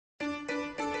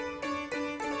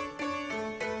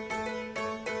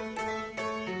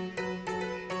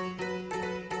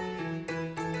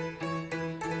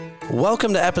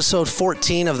Welcome to episode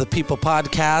 14 of the People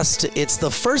Podcast. It's the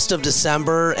 1st of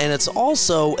December, and it's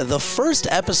also the first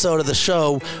episode of the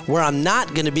show where I'm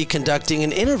not going to be conducting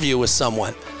an interview with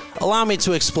someone. Allow me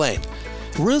to explain.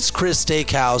 Ruth Chris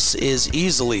Steak House is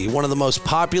easily one of the most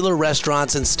popular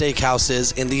restaurants and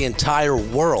steakhouses in the entire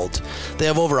world. They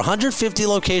have over 150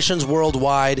 locations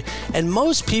worldwide, and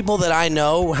most people that I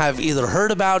know have either heard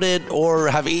about it or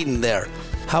have eaten there.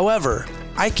 However,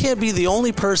 I can't be the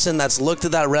only person that's looked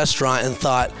at that restaurant and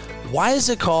thought, why is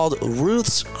it called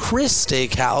Ruth's Chris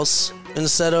Steak House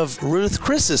instead of Ruth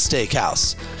Chris's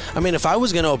Steakhouse? I mean, if I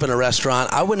was going to open a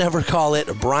restaurant, I would never call it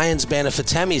Brian's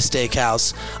Banafitemi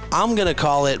Steakhouse. I'm going to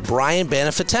call it Brian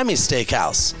Banafitemi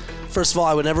Steakhouse. First of all,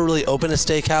 I would never really open a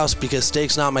steakhouse because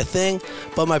steak's not my thing,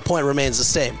 but my point remains the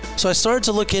same. So I started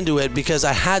to look into it because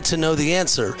I had to know the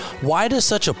answer. Why does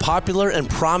such a popular and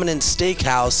prominent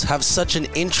steakhouse have such an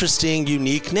interesting,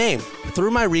 unique name?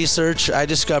 Through my research, I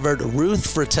discovered Ruth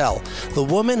Fertel, the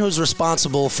woman who's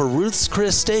responsible for Ruth's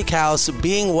Chris Steak House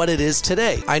being what it is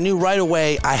today. I knew right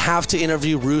away I have to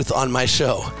interview Ruth on my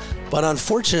show. But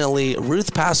unfortunately,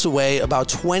 Ruth passed away about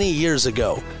 20 years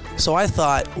ago. So I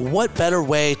thought, what better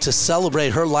way to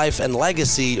celebrate her life and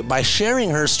legacy by sharing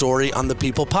her story on the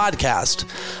People Podcast?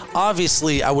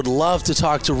 Obviously, I would love to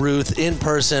talk to Ruth in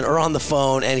person or on the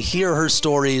phone and hear her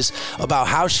stories about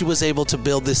how she was able to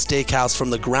build this steakhouse from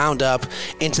the ground up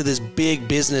into this big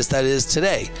business that it is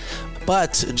today.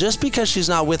 But just because she's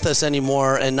not with us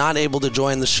anymore and not able to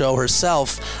join the show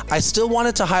herself, I still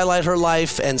wanted to highlight her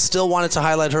life and still wanted to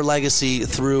highlight her legacy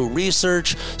through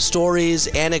research, stories,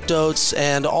 anecdotes,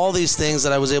 and all these things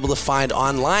that I was able to find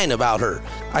online about her.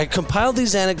 I compiled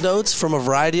these anecdotes from a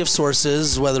variety of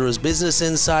sources, whether it was Business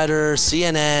Insider,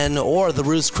 CNN, or the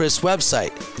Ruth Chris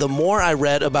website. The more I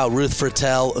read about Ruth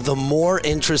Fertel, the more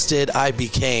interested I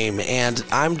became, and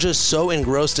I'm just so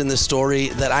engrossed in this story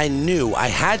that I knew I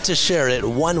had to share it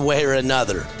one way or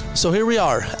another. So here we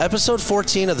are, episode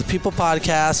 14 of the People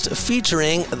Podcast,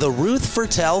 featuring the Ruth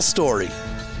Fertel story.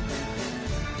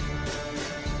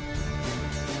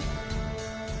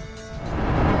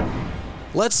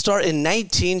 Let's start in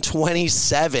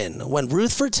 1927, when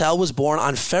Ruth Fertel was born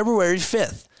on February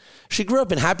 5th. She grew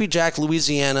up in Happy Jack,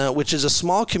 Louisiana, which is a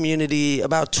small community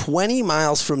about 20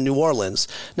 miles from New Orleans.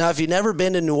 Now, if you've never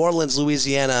been to New Orleans,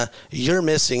 Louisiana, you're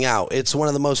missing out. It's one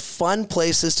of the most fun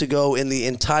places to go in the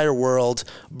entire world.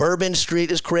 Bourbon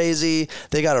Street is crazy.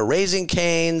 They got a Raising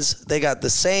Cane's. They got the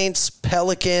Saints,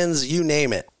 Pelicans, you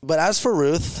name it. But as for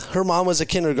Ruth, her mom was a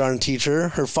kindergarten teacher,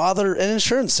 her father an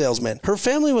insurance salesman. Her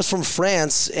family was from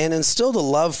France and instilled a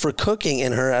love for cooking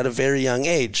in her at a very young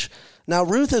age. Now,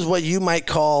 Ruth is what you might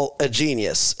call a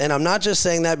genius, and I'm not just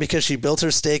saying that because she built her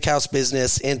steakhouse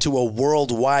business into a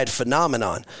worldwide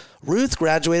phenomenon. Ruth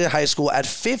graduated high school at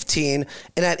 15,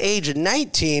 and at age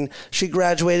 19, she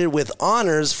graduated with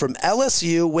honors from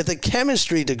LSU with a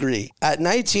chemistry degree. At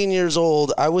 19 years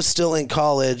old, I was still in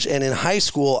college, and in high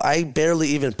school, I barely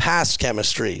even passed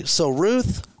chemistry. So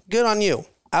Ruth, good on you.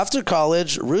 After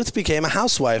college, Ruth became a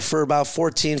housewife for about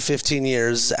 15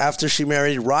 years after she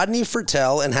married Rodney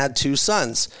Fertel and had 2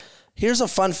 sons. Here's a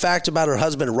fun fact about her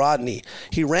husband, Rodney.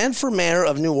 He ran for mayor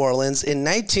of New Orleans in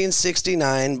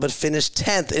 1969, but finished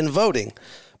 10th in voting.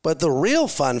 But the real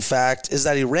fun fact is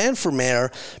that he ran for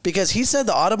mayor because he said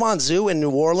the Audubon Zoo in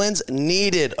New Orleans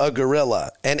needed a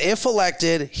gorilla, and if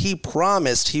elected, he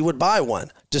promised he would buy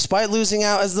one. Despite losing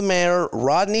out as the mayor,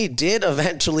 Rodney did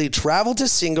eventually travel to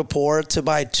Singapore to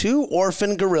buy 2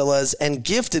 orphan gorillas and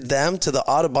gifted them to the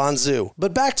Audubon Zoo.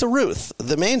 But back to Ruth,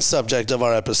 the main subject of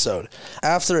our episode.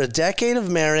 After a decade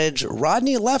of marriage,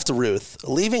 Rodney left Ruth,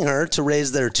 leaving her to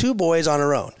raise their 2 boys on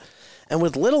her own. And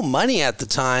with little money at the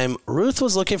time, Ruth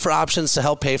was looking for options to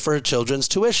help pay for her children's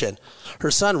tuition.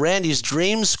 Her son Randy's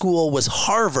dream school was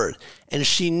Harvard, and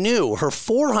she knew her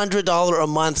 $400 a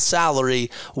month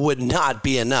salary would not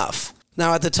be enough.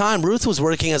 Now, at the time, Ruth was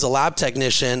working as a lab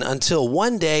technician until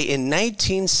one day in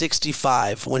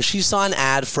 1965 when she saw an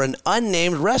ad for an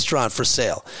unnamed restaurant for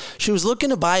sale. She was looking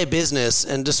to buy a business,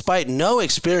 and despite no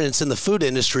experience in the food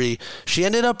industry, she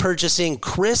ended up purchasing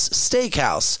Chris Steak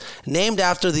House, named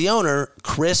after the owner,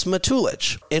 Chris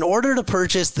Matulich. In order to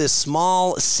purchase this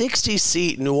small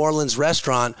 60-seat New Orleans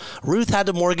restaurant, Ruth had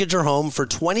to mortgage her home for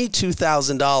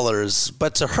 $22,000,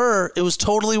 but to her, it was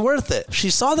totally worth it. She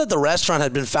saw that the restaurant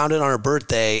had been founded on her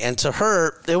birthday, and to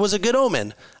her, it was a good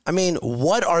omen. I mean,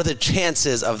 what are the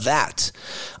chances of that?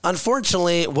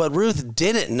 Unfortunately, what Ruth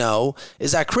didn't know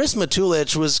is that Chris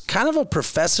Matulich was kind of a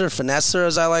professor finesser,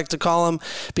 as I like to call him,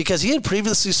 because he had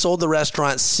previously sold the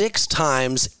restaurant 6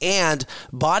 times and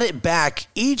bought it back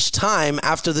each time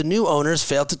after the new owners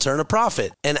failed to turn a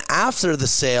profit. And after the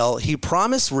sale, he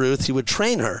promised Ruth he would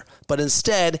train her. But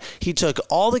instead, he took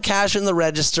all the cash in the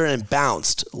register and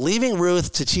bounced, leaving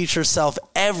Ruth to teach herself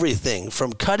everything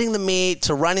from cutting the meat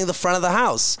to running the front of the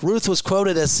house. Ruth was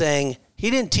quoted as saying, "He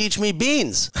didn't teach me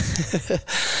beans."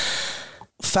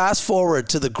 Fast forward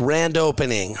to the grand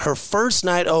opening. Her first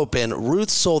night open,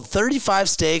 Ruth sold 35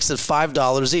 steaks at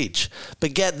 $5 each.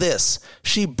 But get this,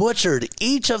 she butchered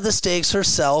each of the steaks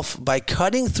herself by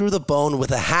cutting through the bone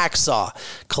with a hacksaw,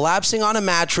 collapsing on a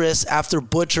mattress after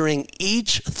butchering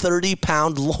each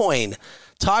 30-pound loin.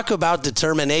 Talk about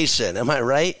determination, am I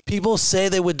right? People say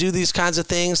they would do these kinds of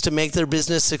things to make their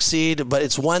business succeed, but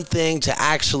it's one thing to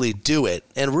actually do it.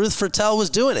 And Ruth Fertel was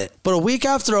doing it. But a week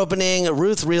after opening,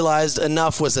 Ruth realized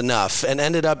enough was enough and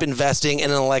ended up investing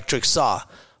in an electric saw.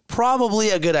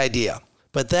 Probably a good idea.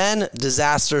 But then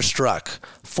disaster struck.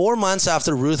 4 months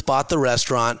after Ruth bought the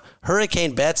restaurant,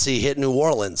 Hurricane Betsy hit New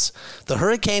Orleans. The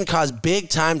hurricane caused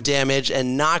big-time damage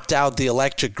and knocked out the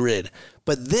electric grid.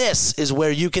 But this is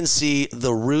where you can see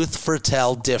the Ruth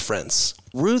Fertel difference.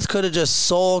 Ruth could have just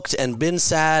sulked and been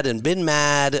sad and been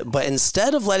mad, but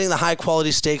instead of letting the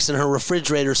high-quality steaks in her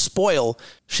refrigerator spoil,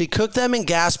 she cooked them in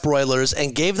gas broilers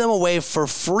and gave them away for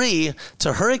free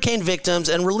to hurricane victims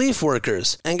and relief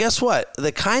workers. And guess what?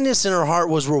 The kindness in her heart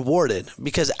was rewarded,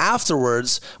 because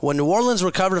afterwards, when New Orleans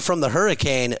recovered from the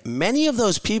hurricane, many of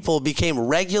those people became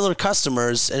regular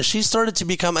customers, and she started to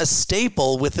become a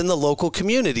staple within the local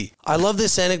community. I love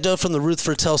this anecdote from the Ruth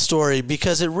Fertel story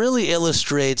because it really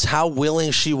illustrates how willing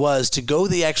she was to go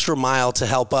the extra mile to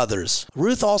help others.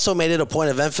 Ruth also made it a point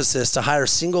of emphasis to hire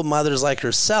single mothers like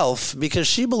herself because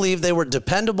she believed they were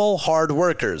dependable, hard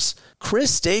workers. Chris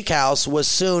Steak House was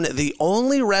soon the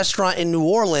only restaurant in New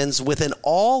Orleans with an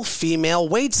all-female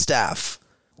waitstaff.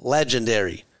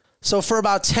 Legendary. So for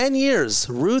about 10 years,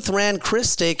 Ruth ran Chris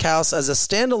Steak House as a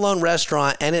standalone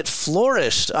restaurant, and it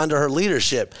flourished under her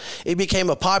leadership. It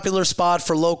became a popular spot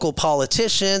for local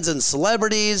politicians and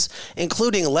celebrities,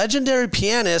 including legendary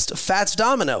pianist Fats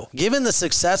Domino. Given the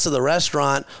success of the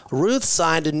restaurant, Ruth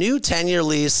signed a new 10-year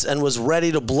lease and was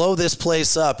ready to blow this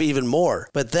place up even more.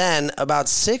 But then, about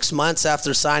 6 months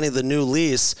after signing the new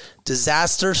lease,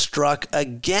 disaster struck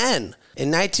again. In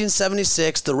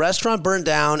 1976, the restaurant burned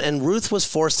down and Ruth was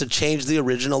forced to change the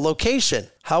original location.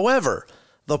 However,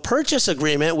 the purchase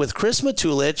agreement with Chris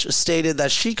Matulich stated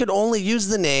that she could only use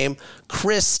the name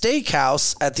Chris Steak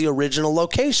House at the original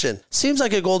location. Seems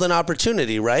like a golden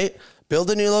opportunity, right? Build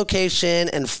a new location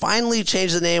and finally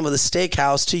change the name of the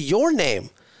steakhouse to your name.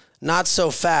 Not so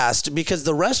fast, because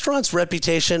the restaurant's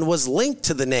reputation was linked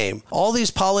to the name. All these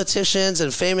politicians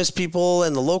and famous people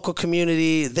in the local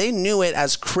community, they knew it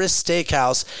as Chris Steak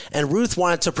House, and Ruth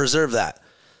wanted to preserve that.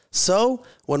 So,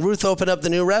 when Ruth opened up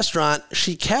the new restaurant,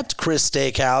 she kept Chris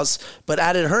Steak House, but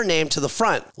added her name to the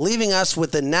front, leaving us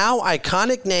with the now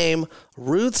iconic name,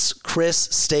 Ruth's Chris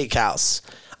Steak House.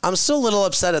 I'm still a little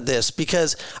upset at this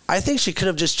because I think she could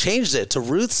have just changed it to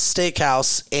Ruth's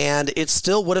Steakhouse and it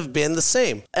still would have been the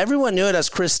same. Everyone knew it as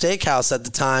Chris Steakhouse at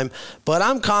the time, but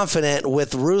I'm confident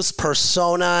with Ruth's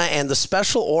persona and the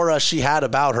special aura she had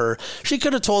about her, she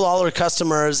could have told all her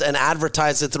customers and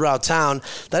advertised it throughout town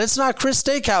that it's not Chris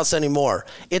Steakhouse anymore.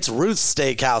 It's Ruth's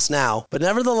Steakhouse now. But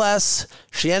nevertheless,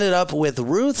 she ended up with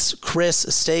Ruth's Chris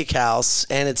Steakhouse,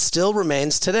 and it still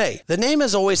remains today. The name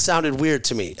has always sounded weird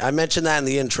to me. I mentioned that in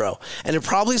the intro, and it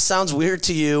probably sounds weird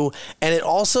to you, and it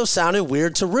also sounded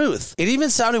weird to Ruth. It even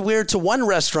sounded weird to one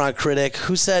restaurant critic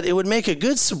who said it would make a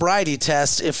good sobriety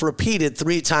test if repeated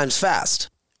 3 times fast.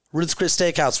 Ruth's Chris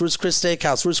Steakhouse, Ruth's Chris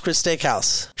Steakhouse, Ruth's Chris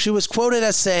Steakhouse. She was quoted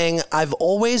as saying, "I've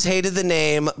always hated the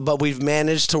name, but we've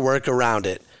managed to work around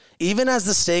it." Even as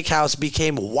the steakhouse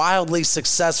became wildly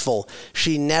successful,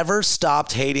 she never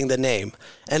stopped hating the name.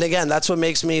 And again, that's what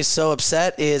makes me so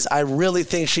upset is I really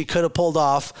think she could have pulled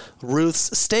off Ruth's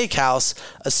Steakhouse,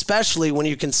 especially when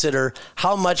you consider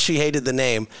how much she hated the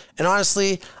name. And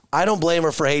honestly, I don't blame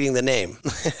her for hating the name.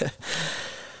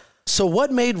 So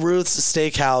what made Ruth's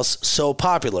Steakhouse so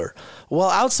popular? Well,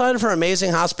 outside of her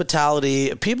amazing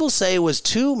hospitality, people say it was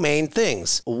 2 main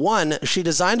things. 1, she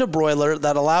designed a broiler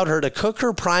that allowed her to cook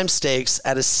her prime steaks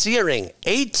at a searing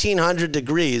 1800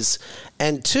 degrees.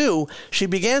 And 2, she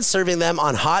began serving them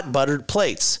on hot buttered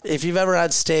plates. If you've ever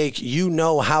had steak, you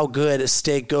know how good a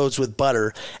steak goes with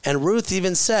butter. And Ruth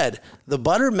even said, The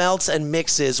butter melts and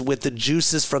mixes with the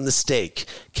juices from the steak.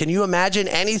 Can you imagine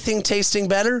anything tasting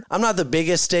better? I'm not the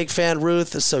biggest steak fan,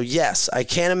 Ruth, so yes, I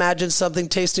can't imagine something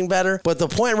tasting better, but the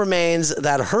point remains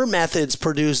that her methods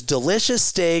produce delicious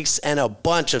steaks and a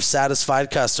bunch of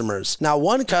satisfied customers. Now,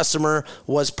 one customer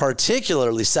was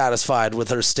particularly satisfied with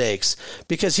her steaks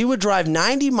because he would drive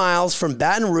 90 miles from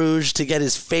Baton Rouge to get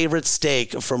his favorite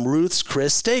steak from Ruth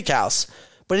Chris Steak House.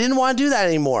 But he didn't want to do that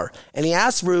anymore, and he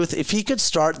asked Ruth if he could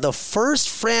start the first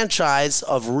franchise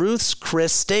of Ruth's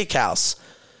Chris Steak House.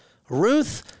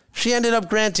 Ruth, she ended up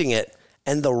granting it,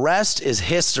 and the rest is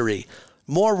history.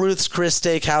 More Ruth's Chris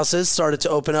Steak Houses started to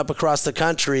open up across the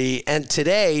country, and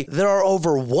today there are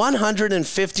over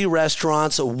 150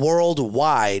 restaurants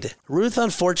worldwide. Ruth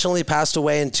unfortunately passed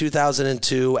away in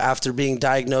 2002 after being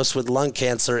diagnosed with lung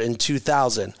cancer in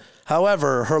 2000.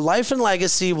 However, her life and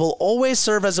legacy will always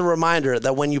serve as a reminder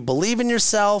that when you believe in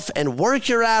yourself and work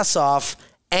your ass off,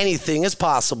 anything is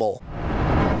possible.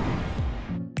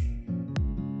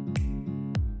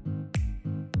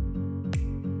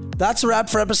 That's a wrap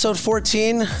for episode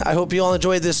 14. I hope you all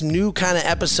enjoyed this new kind of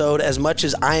episode as much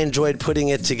as I enjoyed putting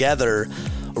it together.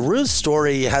 Ruth's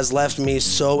story has left me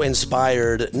so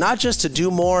inspired, not just to do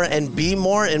more and be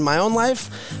more in my own life,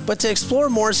 but to explore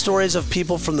more stories of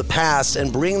people from the past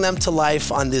and bring them to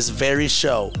life on this very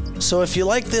show. So if you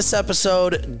like this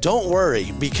episode, don't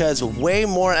worry, because way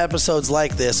more episodes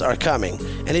like this are coming.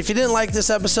 And if you didn't like this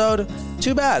episode,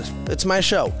 too bad. It's my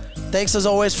show. Thanks as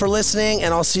always for listening,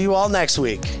 and I'll see you all next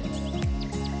week.